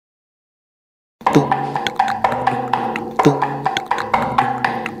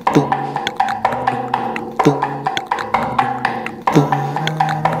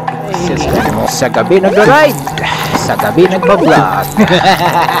Sa Gabi Nag-Ri-Ride, sa Gabi Nag-Vlo-Vlog.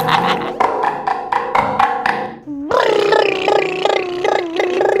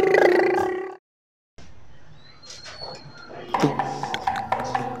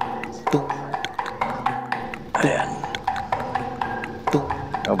 Ayan.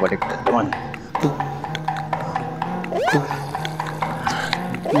 Balik na naman.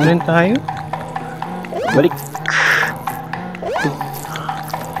 Rin tayo. Balik.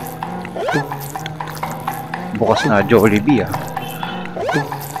 Bukas na Jollibee ah.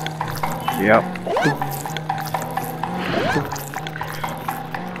 Yup.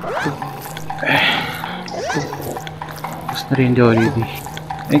 Bukas na rin Jollibee.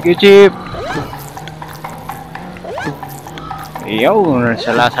 Thank you, Chip. Yo,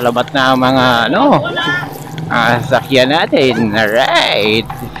 salamat na mga ano, sakyan natin. Alright.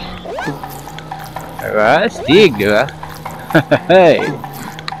 Stig, diba? Hey.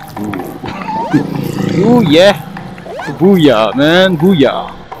 Oh yeah. Booyah, man. Booyah.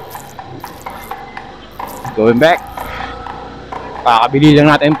 Going back. Kakabili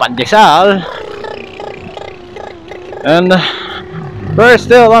lang natin pandesal. And we're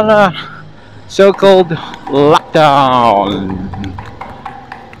still on a so-called lockdown.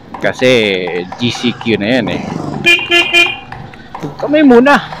 Kasi GCQ na yan eh. Kamay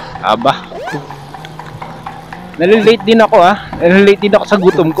muna. Aba. Nalilate din ako ah. Nalilate din ako sa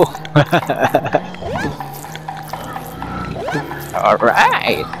gutom ko.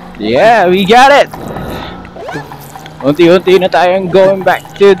 Alright. Yeah, we got it. Unti-unti na tayong going back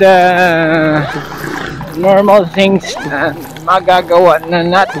to the normal things na magagawa na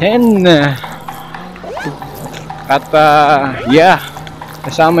natin. At yeah,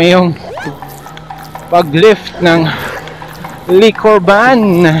 kasama yung pag-lift ng liquor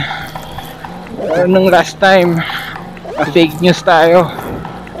ban. Nung last time fake news tayo,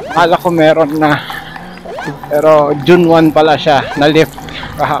 akala ko meron na, pero June 1 pala siya na lift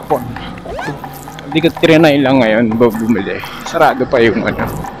kahapon. Hindi ko trinay lang ngayon bumili, sarado pa yung ano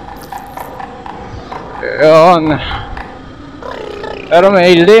yun. Pero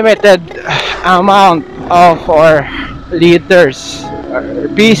may limited amount of or liters or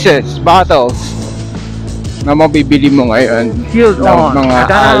pieces, bottles na mabibili mo ngayon ng mga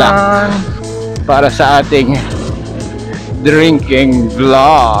alak para sa ating drinking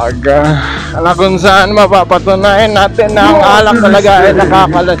vlog, na kung saan mapapatunayan natin na ang alak talaga ay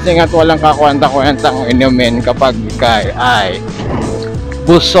nakakalasing at walang kakwenta-kwentang inumin kapag ikay ay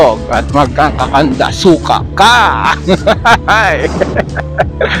busog at magkakakanda suka ka.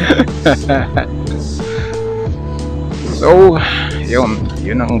 So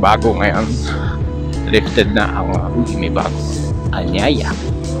yun ang bago ngayon. Lifted na ang may bago anyaya.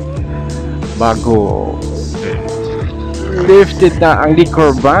 Bago lifted na ang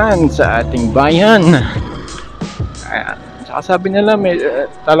liquor ban sa ating bayan. Ayan. Saka sabi nila may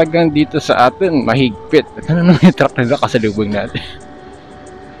talagang dito sa atin mahigpit. Ano na may truck nila kasalubong natin.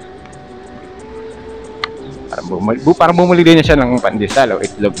 Parang bumuli din na siya ng pandesal o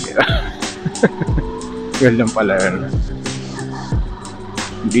itlog nila. Well lang pala yun.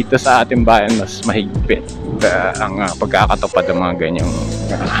 Dito sa ating bayan mas mahigpit ang pagkakatupad ng mga ganyang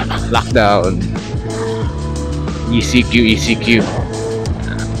lockdown. ECQ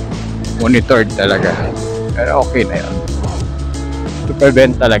monitored talaga, pero okay na yun to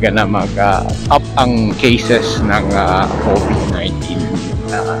prevent talaga na mag-up ang cases ng COVID-19.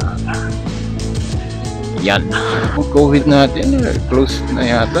 Yan, ang COVID natin close na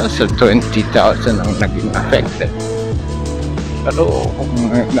yata sa 20,000 ang naging affected, pero kung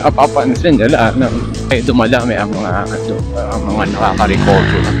napapansin nila na dumadami ang mga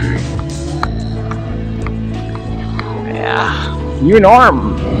nakaka-recover. New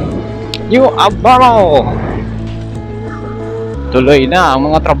norm, new abnormal. Tuloy na ang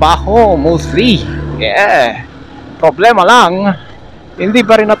mga trabaho mostly. Yeah. Problema lang, hindi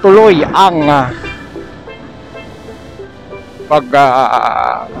pa rin natuloy ang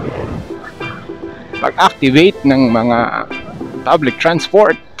pag-activate ng mga public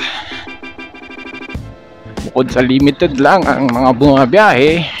transport. Bukod sa limited lang ang mga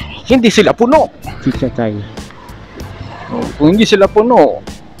bumabiyahe, hindi sila puno. Kita tayo. Kung hindi sila puno,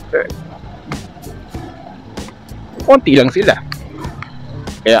 konti lang sila.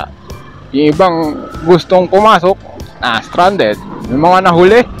 Kaya yung ibang gustong pumasok, na-stranded. Yung mga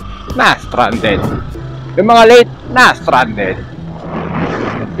nahuli, na-stranded. Yung mga late, na-stranded.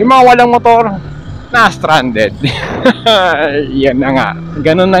 Yung mga walang motor, na-stranded. Yan na nga.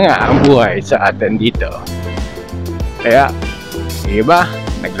 Ganun na nga ang buhay sa atin dito. Kaya, iba,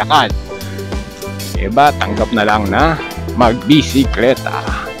 naglakad. Iba, tanggap na lang na magbisikleta.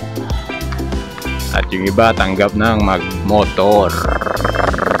 At yung iba, tanggap ng magmotor.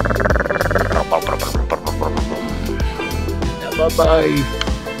 Bye-bye.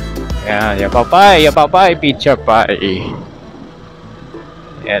 Yan, yapapay, picture pie.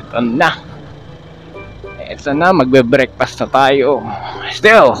 Eto na, magbe-breakfast na tayo.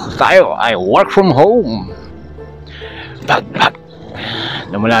 Still, tayo ay work from home. Bag.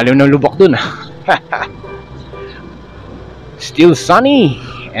 Lumalalim ng lubok dun. Still sunny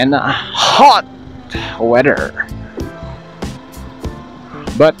and hot weather.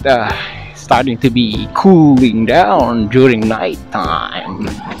 But starting to be cooling down during night time.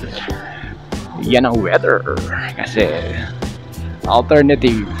 Yan ang weather. Kasi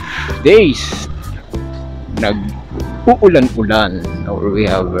alternative days nag-uulan-ulan, or we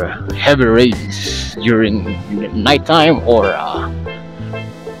have heavy rains during nighttime, or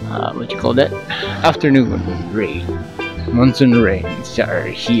what you call that? Afternoon rain. Monsoon rains are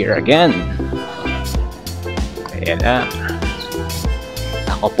here again. Ayan na.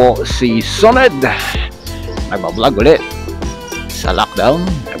 Ako po si Soned. Nagbablog ulit sa lockdown.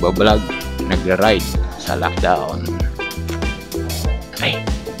 Nagbablog, nag-ride sa lockdown. Ay,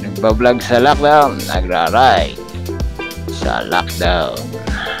 nagbablog sa lockdown, nagra-ride sa lockdown.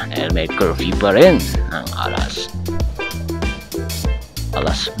 And may curfew pa rin ang alas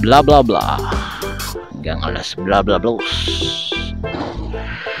blah blah blah hanggang alas blah blah blah.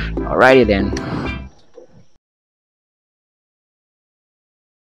 Alrighty then.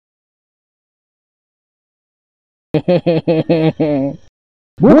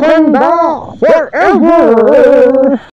 Wakanda forever.